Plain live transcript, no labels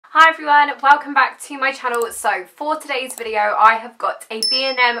Hi everyone, welcome back to my channel. So for today's video I have got a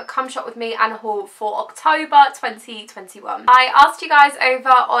B&M come shop with me and a haul for October 2021. I asked you guys over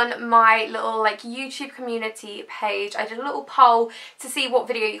on my little YouTube community page. I did a little poll to see what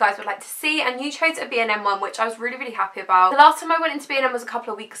video you guys would like to see and you chose a B&M one, which I was really happy about. The last time I went into B&M was a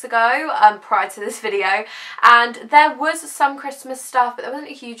couple of weeks ago, prior to this video, and there was some Christmas stuff but there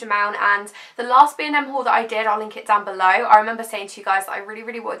wasn't a huge amount. And the last B&M haul that I did, I'll link it down below. I remember saying to you guys that I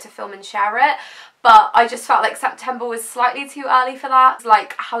really wanted to film and share it, but I just felt like September was slightly too early for that. It's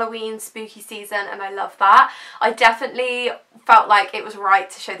like Halloween, spooky season, and I love that. I definitely felt like it was right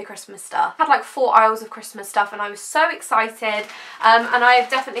to show the Christmas stuff. I had like 4 aisles of Christmas stuff and I was so excited, and I have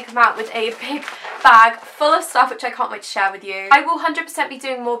definitely come out with a big bag full of stuff which I can't wait to share with you. I will 100% be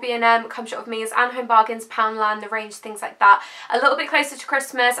doing more B&M come shop with me's and home bargains, Poundland, the range, things like that a little bit closer to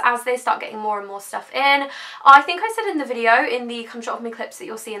Christmas as they start getting more and more stuff in. I think I said in the video, in the come shop with me clips that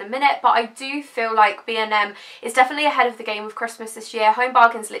you'll see in a minute, but I do feel like B&M is definitely ahead of the game with Christmas this year. Home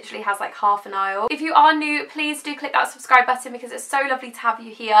bargains literally has like half an aisle. If you are new, please do click that subscribe button because it's so lovely to have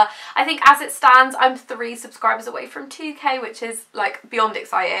you here. I think as it stands I'm 3 subscribers away from 2k, which is like beyond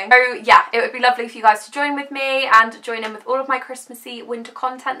exciting. So yeah, it would be lovely for you guys to join with me and join in with all of my Christmassy winter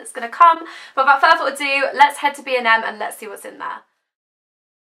content that's going to come. But without further ado, let's head to B&M and let's see what's in there.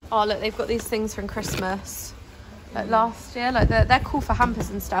 Oh look, they've got these things from Christmas like last year, like they're cool for hampers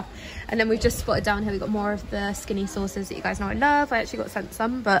and stuff. And then we've just spotted down here, we've got more of the skinny sauces that you guys know I love. I actually got sent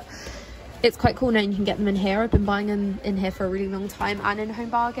some, but it's quite cool knowing you can get them in here. I've been buying them in here for a really long time and in home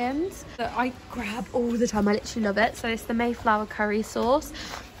bargains that I grab all the time. I literally love it. So it's the Mayflower curry sauce.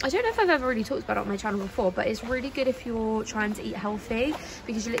 I don't know if I've ever really talked about it on my channel before, but it's really good if you're trying to eat healthy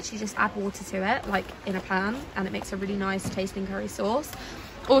because you literally just add water to it like in a pan and it makes a really nice tasting curry sauce.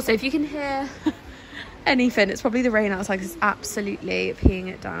 Also, if you can hear anything, it's probably the rain outside because it's absolutely peeing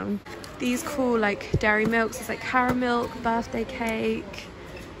it down. These cool like dairy milks, it's like caramel birthday cake,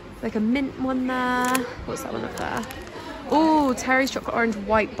 like a mint one there. What's that one up there? Oh, Terry's chocolate orange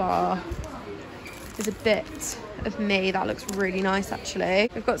white bar. There's a bit of me that looks really nice actually.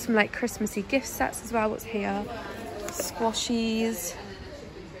 We've got some like Christmassy gift sets as well. What's here? Squashies,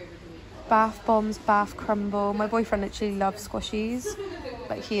 bath bombs, bath crumble. My boyfriend literally loves squashies,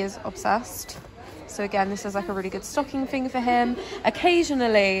 like he is obsessed. So again, this is like a really good stocking thing for him.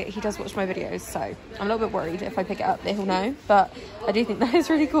 Occasionally he does watch my videos, so I'm a little bit worried if I pick it up that he'll know, but I do think that is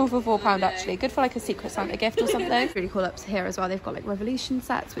really cool for £4 actually. Good for like a Secret Santa gift or something. Really cool up here as well. They've got like Revolution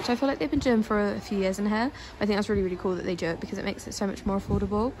sets, which I feel like they've been doing for a few years in here. I think that's really cool that they do it because it makes it so much more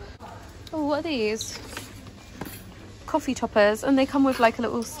affordable. Oh, what are these? Coffee toppers, and they come with like a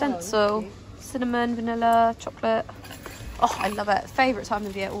little stencil. Cinnamon, vanilla, chocolate. Oh, I love it. Favourite time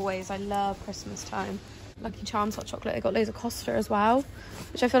of year always. I love Christmas time. Lucky Charms hot chocolate. They got loads of Costa as well,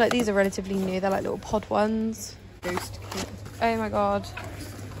 which I feel like these are relatively new. They're like little pod ones. Oh my god.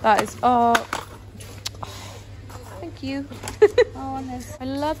 That is, oh thank you. Oh, I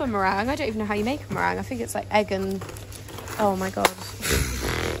love a meringue. I don't even know how you make a meringue. I think it's like egg and, oh my god.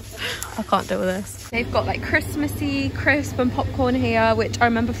 I can't deal with this. They've got like Christmassy crisp and popcorn here, which I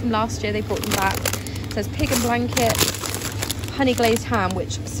remember from last year they brought them back. It says pig and blanket, honey glazed ham,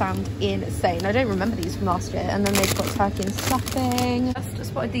 which sound insane. I don't remember these from last year. And then they've got turkey and stuffing.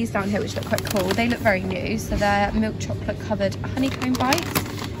 Just spotted these down here, which look quite cool. They look very new. So they're milk chocolate covered honeycomb bites.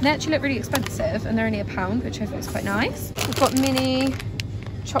 And they actually look really expensive and they're only £1, which I think is quite nice. We've got mini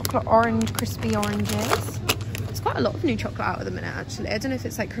chocolate orange crispy oranges. There's quite a lot of new chocolate out at the minute actually. I don't know if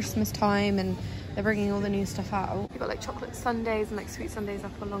it's like Christmas time and they're bringing all the new stuff out. We've got like chocolate sundaes and like sweet sundaes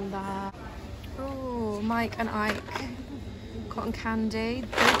up along there. Oh, Mike and Ike cotton candy.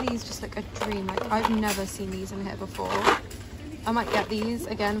 Don't these just look a dream? Like I've never seen these in here before. I might get these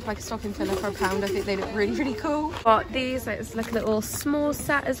again for like a stocking filler for £1. I think they look really cool. But these, like, it's like a little small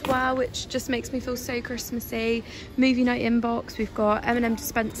set as well, which just makes me feel so Christmassy. Movie night inbox. We've got M&M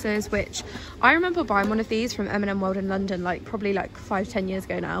dispensers, which I remember buying one of these from M&M World in London like probably like 5-10 years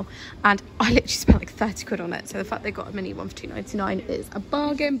ago now, and I literally spent like 30 quid on it. So the fact they got a mini one for £2.99 is a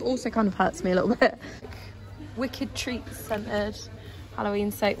bargain, but also kind of hurts me a little bit. Wicked treats scented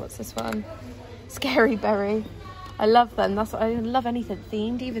Halloween soap. What's this one? Scary berry. I love them. I love anything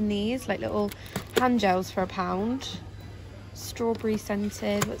themed. Even these like little hand gels for £1. Strawberry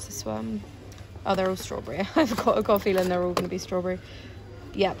scented. What's this one? Oh, they're all strawberry. I've got a feeling they're all going to be strawberry.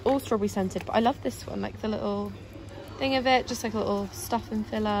 Yeah, all strawberry scented. But I love this one, like the little thing of it, just like a little stuffing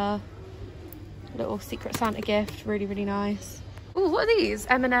filler, little Secret Santa gift. Really nice. Oh, what are these?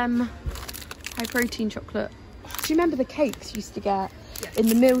 M&M high protein chocolate. Do you remember the cakes you used to get in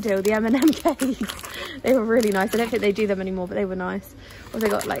the meal deal, the M&M cakes? They were really nice. I don't think they do them anymore, but they were nice. Also, they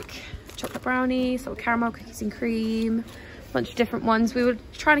got like chocolate brownie, sort of caramel cookies and cream, a bunch of different ones. We were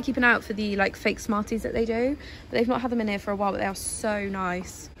trying to keep an eye out for the like fake Smarties that they do, but they've not had them in here for a while, but they are so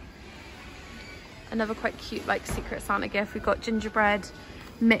nice. Another quite cute like Secret Santa gift. We've got gingerbread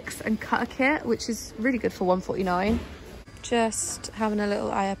mix and cutter kit, which is really good for $1.49. Just having a little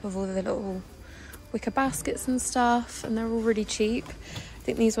eye up of all the little wicker baskets and stuff, and they're all really cheap. I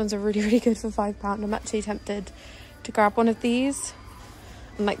think these ones are really good for £5. I'm actually tempted to grab one of these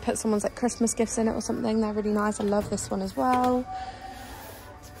and like put someone's like Christmas gifts in it or something. They're really nice. I love this one as well.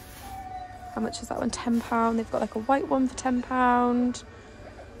 How much is that one? £10. They've got like a white one for £10.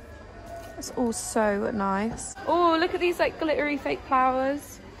 It's all so nice. Oh, look at these like glittery fake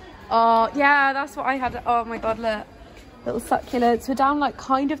flowers. Oh yeah, that's what I had. Oh my god, look, little succulents. We're down like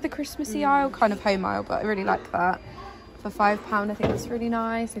kind of the Christmassy aisle, kind of home aisle, but I really like that. For £5, I think that's really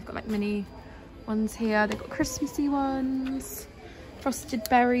nice. They've got like mini ones here. They've got Christmassy ones, frosted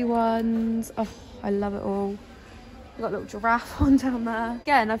berry ones. Oh, I love it all. We've got a little giraffe one down there.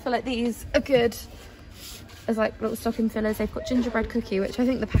 Again, I feel like these are good as like little stocking fillers. They've got gingerbread cookie, which I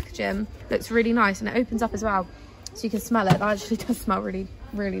think the packaging looks really nice, and it opens up as well, so you can smell it. That actually does smell really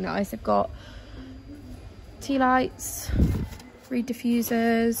nice. They've got tea lights, reed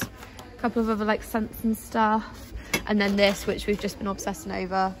diffusers, a couple of other like scents and stuff, and then this, which we've just been obsessing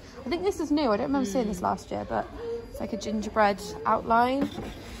over. I think this is new. I don't remember seeing this last year, but it's like a gingerbread outline.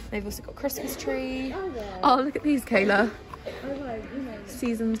 They've also got Christmas tree. Oh, look at these, Kayla.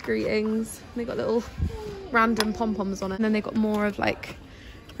 Season's greetings. They got little random pom-poms on it, and then they got more of like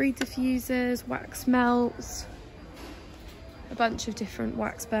reed diffusers, wax melts, a bunch of different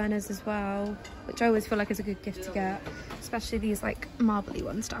wax burners as well, which I always feel like is a good gift to get, especially these like marbly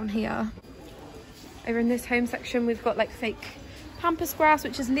ones down here. Over in this home section, we've got like fake pampas grass,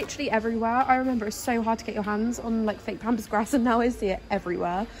 which is literally everywhere. I remember it's so hard to get your hands on like fake pampas grass, and now I see it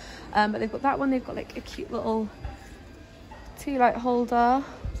everywhere. But they've got that one. They've got like a cute little tea light holder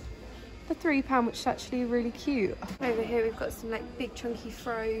for £3, which is actually really cute. Over here we've got some like big chunky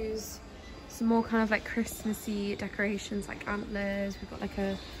froze, some more kind of like Christmassy decorations like antlers. We've got like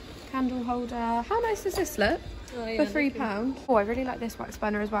a candle holder. How nice does this look? Oh, yeah, for £3. Oh, I really like this wax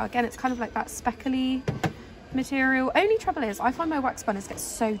burner as well. Again, it's kind of like that speckly material. Only trouble is I find my wax burners get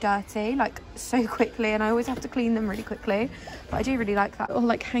so dirty like so quickly, and I always have to clean them really quickly, but I do really like that. Or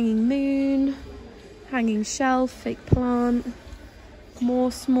like hanging moon, hanging shelf, fake plant,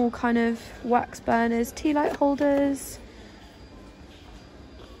 more small kind of wax burners, tea light holders,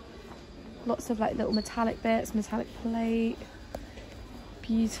 lots of like little metallic bits, metallic plate,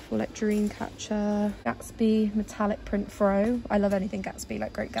 beautiful like dream catcher, Gatsby metallic print throw. I love anything Gatsby,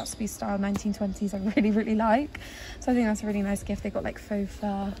 like Great Gatsby style 1920s. I really like, so I think that's a really nice gift. They got like faux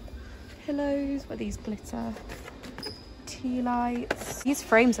fur pillows. What are these? Glitter tea lights. These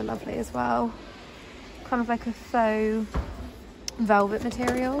frames are lovely as well, kind of like a faux velvet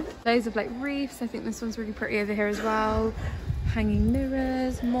material. Loads of like wreaths. I think this one's really pretty over here as well. Hanging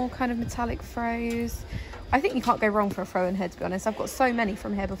mirrors, more kind of metallic throws. I think you can't go wrong for a throw in here, to be honest. I've got so many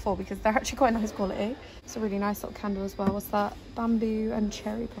from here before because they're actually quite nice quality. It's a really nice little candle as well. What's that? Bamboo and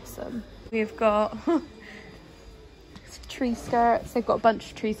cherry blossom. We've got tree skirts. They've got a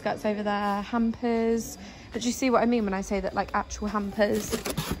bunch of tree skirts over there. Hampers. But you see what I mean when I say that like actual hampers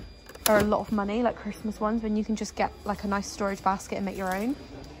are a lot of money, like Christmas ones, when you can just get like a nice storage basket and make your own,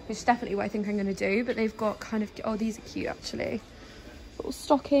 which is definitely what I think I'm going to do. But they've got kind of, oh, these are cute actually. Little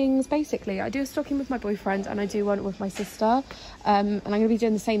stockings. Basically I do a stocking with my boyfriend and I do one with my sister, and I'm going to be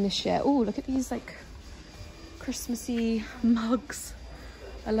doing the same this year. Oh, look at these like Christmassy mugs.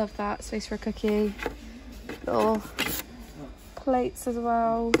 I love that. Space for a cookie. Little plates as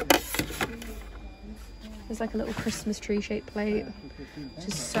well. There's like a little Christmas tree shaped plate, which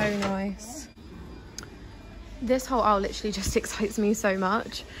is so nice. This whole aisle literally just excites me so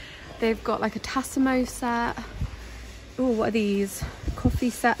much. They've got like a Tassimo set. Oh, what are these? Coffee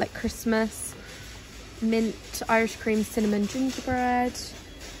set, like Christmas. Mint, Irish cream, cinnamon, gingerbread.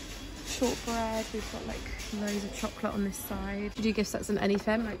 Shortbread. We've got like loads of chocolate on this side. You do gift sets and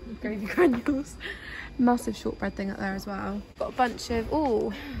anything, like gravy granules. Massive shortbread thing up there as well. Got a bunch of,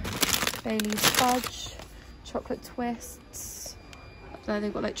 oh, Bailey's fudge, chocolate twists. Up there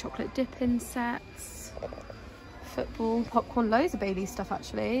they've got like chocolate dip-in sets. Football, popcorn, loads of Bailey's stuff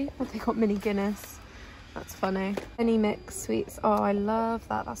actually. Oh, they got mini Guinness. That's funny. Any mix sweets. Oh, I love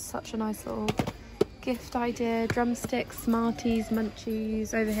that. That's such a nice little gift idea. Drumsticks, Smarties,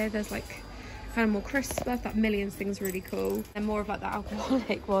 Munchies. Over here there's like kind of more crisp stuff. That Millions thing's really cool. And more of like the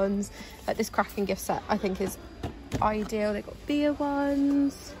alcoholic ones. Like this cracking gift set I think is ideal. They've got beer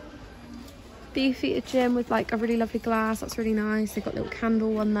ones. Beefeater gin with like a really lovely glass. That's really nice. They've got a little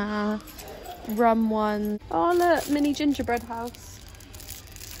candle one there. Rum one. Oh look, mini gingerbread house.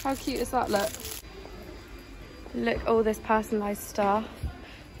 How cute is that? Look, all this personalised stuff.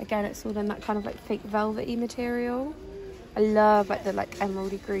 Again, it's all in that kind of like fake velvety material. I love like the like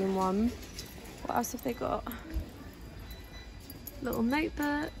emeraldy green one. What else have they got? Little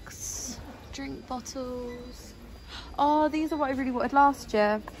notebooks, drink bottles. Oh, these are what I really wanted last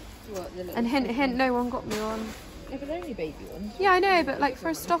year. What, and hint, no one got me one. Yeah, but they're only baby ones. Yeah, I know, but like for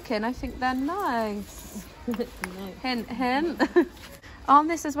a stocking, I think they're nice. Hint. Oh, and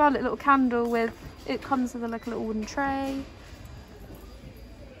this as well, a little candle with, it comes with like a little wooden tray.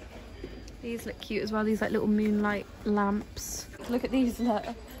 These look cute as well, these like little moonlight lamps. Look at these, look.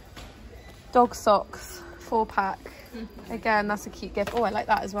 Dog socks, 4-pack. Again, that's a cute gift. Oh, I like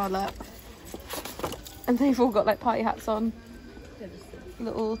that as well, look. And they've all got like party hats on.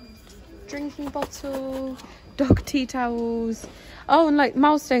 Little drinking bottle, dog tea towels. Oh, and like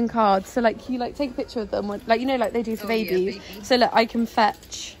milestone cards. So like you like take a picture of them, like you know, like they do for babies. Yeah, baby. So look, I can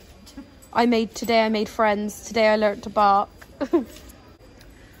fetch. I made friends. Today I learnt to bark.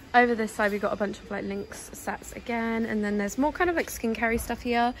 Over this side we got a bunch of like Lynx sets again, and then there's more kind of like skincare stuff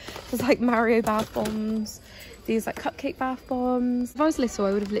here. There's like Mario bath bombs, these like cupcake bath bombs. If I was little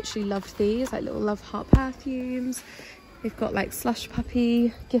I would have literally loved these, like little Love Heart perfumes. We've got like Slush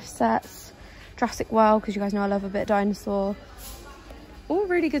Puppy gift sets, Jurassic World, because you guys know I love a bit of dinosaur. All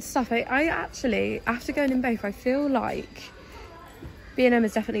really good stuff. I actually, after going in both, I feel like B&M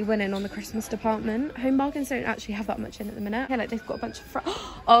is definitely winning on the Christmas department. Home Bargains don't actually have that much in at the minute. Yeah, like they've got a bunch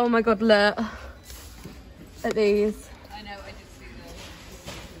of oh my god, look at these. I know, I did see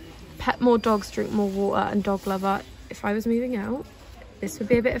those. Pet more dogs, drink more water, and dog lover. If I was moving out, this would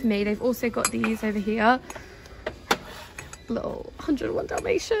be a bit of me. They've also got these over here. Little 101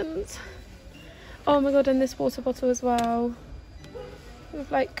 Dalmatians. Oh my god, and this water bottle as well. With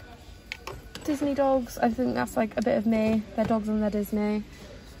like Disney dogs. I think that's like a bit of me. They're dogs and they're Disney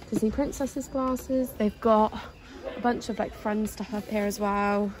princesses glasses. They've got a bunch of like Friends stuff up here as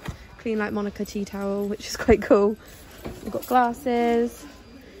well. Clean like Monica tea towel, which is quite cool. They've got glasses,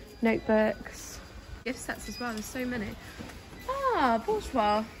 notebooks, gift sets as well. There's so many. Ah,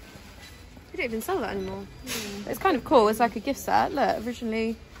 bourgeois. They don't even sell that anymore. It's kind of cool. It's like a gift set. Look,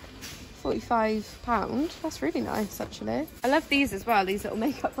 originally £45. That's really nice, actually. I love these as well, these little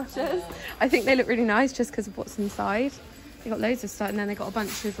makeup brushes. I think they look really nice just because of what's inside. They got loads of stuff, and then they got a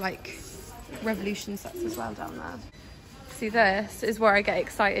bunch of like Revolution sets as well down there. See, this is where I get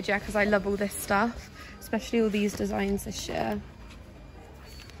excited, yeah, because I love all this stuff, especially all these designs this year.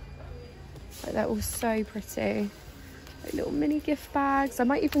 Like, they're all so pretty. Like little mini gift bags. I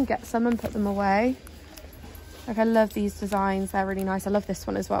might even get some and put them away. Like, I love these designs, they're really nice. I love this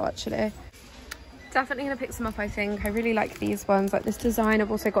one as well, actually. Definitely gonna pick some up, I think. I really like these ones, like this design.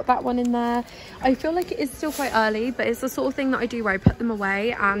 I've also got that one in there. I feel like it is still quite early, but it's the sort of thing that I do where I put them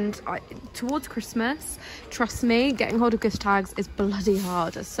away, and towards Christmas, trust me, getting hold of gift tags is bloody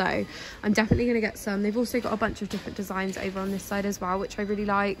hard. So I'm definitely gonna get some. They've also got a bunch of different designs over on this side as well, which I really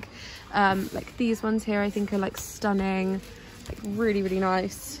like. Like these ones here I think are like stunning, like really, really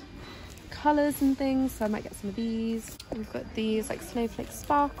nice colours and things, so I might get some of these. We've got these like snowflake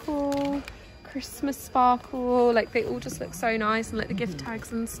sparkle, Christmas sparkle, like they all just look so nice, and like the gift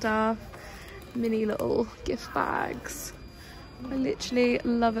tags and stuff. Mini little gift bags. I literally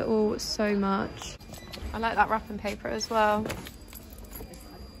love it all so much. I like that wrapping paper as well.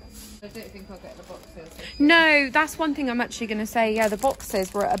 I don't think I'll get the boxes. No, that's one thing I'm actually going to say. Yeah, the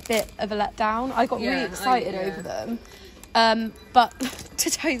boxes were a bit of a letdown. I got really excited over them. But to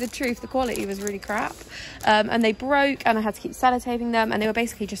tell you the truth, the quality was really crap, and they broke, and I had to keep sellotaping them, and they were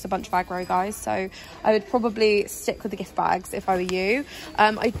basically just a bunch of aggro guys. So I would probably stick with the gift bags if I were you.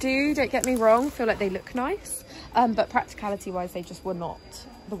 I don't get me wrong, feel like they look nice, but practicality wise they just were not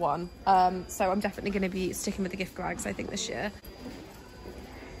the one. So I'm definitely going to be sticking with the gift bags, I think, this year.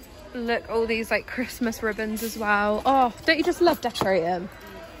 Look, all these like Christmas ribbons as well. Oh, don't you just love decorating?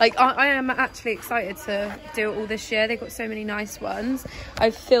 Like, I am actually excited to do it all this year. They've got so many nice ones.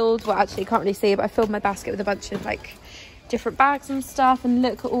 I've filled, well, actually, you can't really see it, but I filled my basket with a bunch of, like, different bags and stuff. And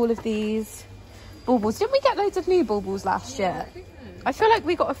look at all of these baubles. Didn't we get loads of new baubles last year? I feel like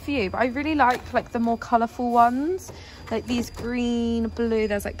we got a few, but I really like the more colourful ones. Like these green, blue,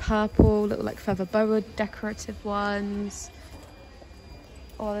 there's, like, purple, little, like, feather boa decorative ones.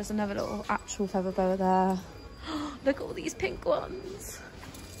 Oh, there's another little actual feather boa there. Look at all these pink ones.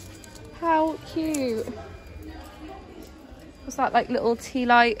 How cute. What's that, like little tea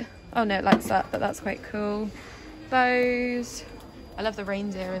light? Oh no, it lights up, but that's quite cool. Bows. I love the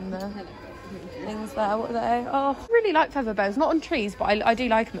reindeer in the things there. What are they? Oh, I really like feather bows. Not on trees, but I do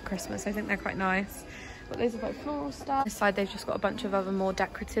like them at Christmas. I think they're quite nice. But those are like floral stuff. This side they've just got a bunch of other more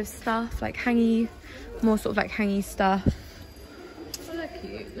decorative stuff, like hangy, more sort of like hangy stuff. Oh, they're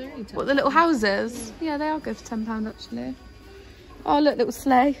cute. They're only What, the little houses? Yeah, they are good for £10 actually. Oh look, little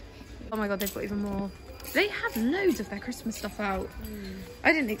sleigh. Oh my god, they've got even more. They have loads of their Christmas stuff out.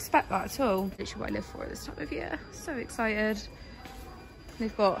 I didn't expect that at all. Literally what I live for at this time of year. So excited.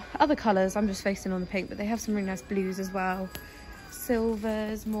 They've got other colours. I'm just focusing on the pink, but they have some really nice blues as well.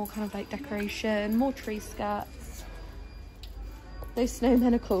 Silvers, more kind of like decoration, more tree skirts. Those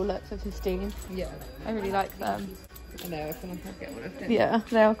snowmen are cool, look, for 15. Yeah. I really like them. I know, I feel like I'll get one of them. Yeah,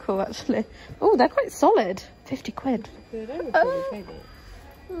 they are cool actually. Oh, they're quite solid. 50 quid.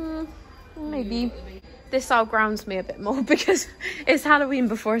 Maybe. This style grounds me a bit more because it's Halloween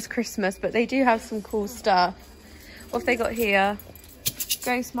before it's Christmas, but they do have some cool stuff. What have they got here?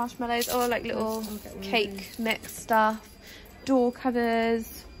 Ghost marshmallows, or like little cake mix stuff. Door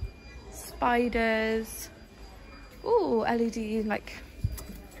covers, spiders. Ooh, LED like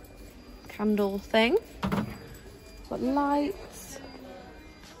candle thing. Got lights.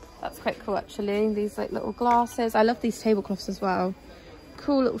 That's quite cool actually. These like little glasses. I love these tablecloths as well.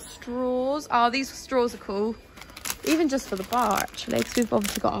 Cool little straws. Oh, these straws are cool. Even just for the bar actually, because we've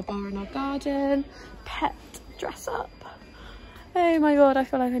obviously got our bar in our garden. Pet dress up. Oh my god, I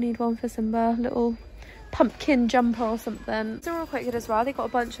feel like I need one for Simba. Little pumpkin jumper or something. They're all quite good as well. They've got a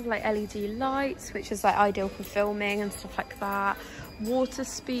bunch of like LED lights, which is like ideal for filming and stuff like that. Water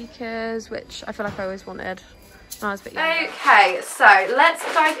speakers, which I feel like I always wanted. Okay, so let's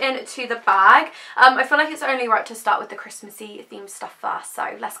dive into the bag. I feel like it's only right to start with the Christmassy themed stuff first,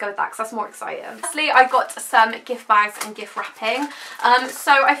 so let's go with that because that's more exciting. Firstly, I got some gift bags and gift wrapping.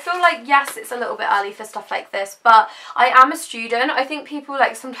 So I feel like, yes, it's a little bit early for stuff like this, but I am a student. I think people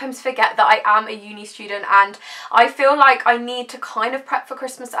like sometimes forget that I am a uni student, and I feel like I need to kind of prep for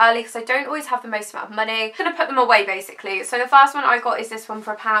Christmas early because I don't always have the most amount of money. I'm gonna put them away basically. So the first one I got is this one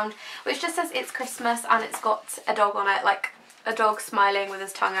for £1, which just says it's Christmas, and it's got a dog on it, like a dog smiling with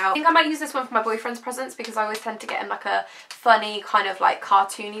his tongue out. I think I might use this one for my boyfriend's presents because I always tend to get him like a funny kind of like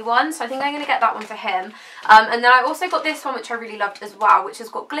cartoony one, so I think I'm going to get that one for him. And then I also got this one which I really loved as well, which has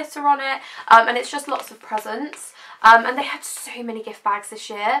got glitter on it, and it's just lots of presents. And they had so many gift bags this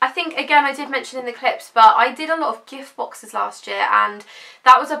year. I think, again, I did mention in the clips, but I did a lot of gift boxes last year, and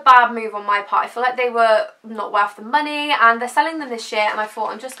that was a bad move on my part. I feel like they were not worth the money, and they're selling them this year, and I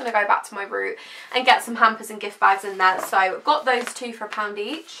thought I'm just going to go back to my route and get some hampers and gift bags in there. So got those two for £1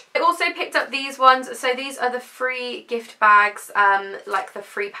 each. I also picked up these ones. So these are the free gift bags, like the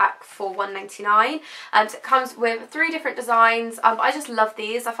free pack for £1.99. So it comes with 3 different designs. I just love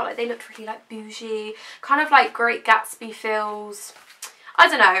these. I felt like they looked really like bougie, kind of like Great Gatsby feels. I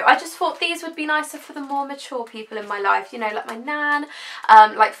don't know, I just thought these would be nicer for the more mature people in my life, you know, like my nan,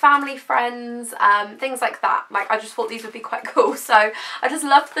 like family, friends, things like that. Like, I just thought these would be quite cool, so I just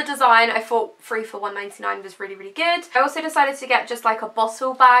loved the design. I thought 3 for £1.99 was really, really good. I also decided to get just like a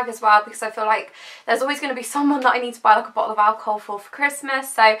bottle bag as well, because I feel like there's always going to be someone that I need to buy like a bottle of alcohol for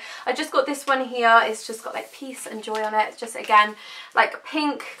Christmas. So I just got this one here. It's just got like peace and joy on it. It's just, again, like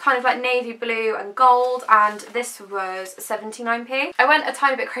pink, kind of like navy blue and gold, and this was 79p. I went a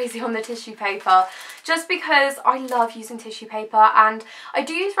tiny bit crazy on the tissue paper just because I love using tissue paper, and I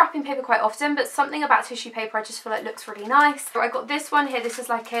do use wrapping paper quite often, but something about tissue paper I just feel like looks really nice. So I got this one here. This is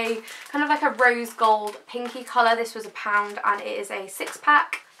like a kind of like a rose gold pinky colour. This was £1 and it is a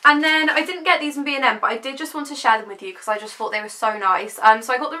 6-pack. And then I didn't get these in B&M, but I did just want to share them with you because I just thought they were so nice.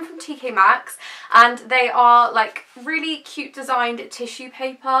 So I got them from Maxx, and they are like really cute designed tissue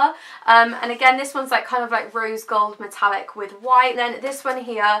paper. And again, this one's like kind of like rose gold metallic with white. And then this one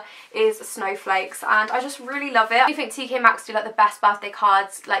here is snowflakes, and I just really love it. I think Maxx do like the best birthday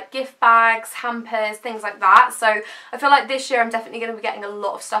cards, like gift bags, hampers, things like that. So I feel like this year I'm definitely going to be getting a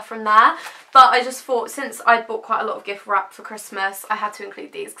lot of stuff from there. But I just thought, since I'd bought quite a lot of gift wrap for Christmas, I had to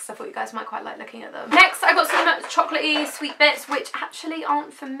include these because I thought you guys might quite like looking at them. Next, I got some chocolatey sweet bits, which actually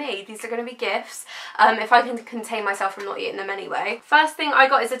aren't for me. These are going to be gifts, if I can contain myself from not eating them anyway. First thing I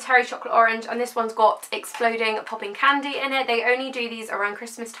got is a Terry Chocolate Orange, and this one's got exploding popping candy in it. They only do these around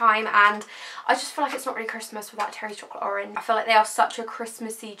Christmas time, and I just feel like it's not really Christmas without Terry Chocolate Orange. I feel like they are such a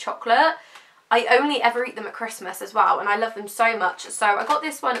Christmassy chocolate. I only ever eat them at Christmas as well, and I love them so much. So I got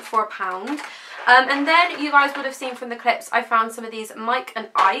this one for £1. And then you guys would have seen from the clips, I found some of these Mike and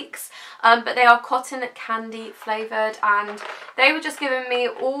Ike's, but they are cotton candy flavoured, and they were just giving me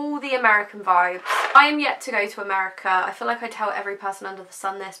all the American vibes. I am yet to go to America. I feel like I tell every person under the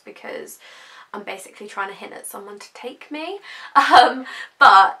sun this because I'm basically trying to hint at someone to take me.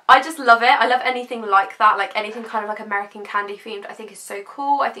 But I just love it. I love anything like that, like anything kind of like American candy themed. I think is so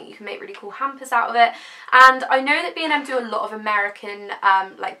cool. I think you can make really cool hampers out of it. And I know that B&M do a lot of American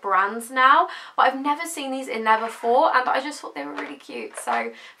like brands now, but I've never seen these in there before, and I just thought they were really cute.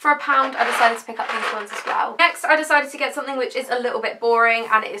 So for £1 I decided to pick up these ones as well. Next I decided to get something which is a little bit boring,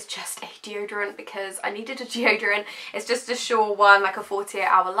 and it is just a deodorant because I needed a deodorant. It's just a Sure one, like a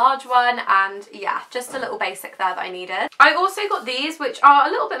 48-hour large one, and yeah, just a little basic there that I needed. I also got these, which are a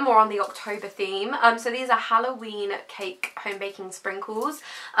little bit more on the October theme. So these are Halloween cake home baking sprinkles.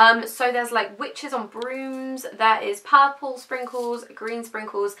 So there's like witches on brooms, there is purple sprinkles, green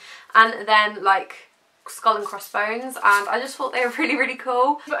sprinkles, and then like skull and crossbones, and I just thought they were really, really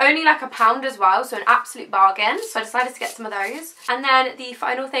cool. For only like £1 as well, so an absolute bargain. So I decided to get some of those. And then the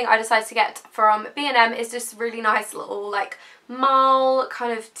final thing I decided to get from B&M is this really nice little like mull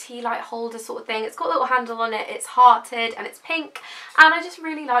kind of tea light holder sort of thing. It's got a little handle on it, it's hearted and it's pink, and I just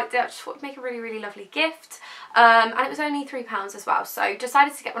really liked it. I just thought it'd make a really, really lovely gift. And it was only £3 as well, so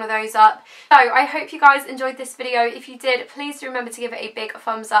decided to get one of those up. So I hope you guys enjoyed this video. If you did, please do remember to give it a big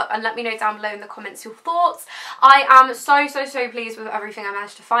thumbs up and let me know down below in the comments your thoughts. I am so pleased with everything I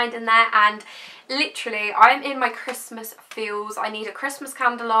managed to find in there, and literally I'm in my Christmas feels. I need a Christmas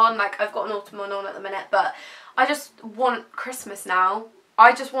candle on. Like, I've got an autumn one on at the minute, but I just want Christmas now.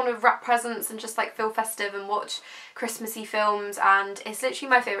 I just want to wrap presents and just like feel festive and watch Christmassy films, and it's literally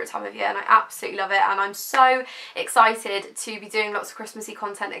my favourite time of year, and I absolutely love it, and I'm so excited to be doing lots of Christmassy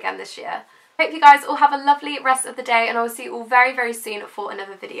content again this year. Hope you guys all have a lovely rest of the day, and I will see you all very, very soon for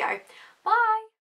another video. Bye!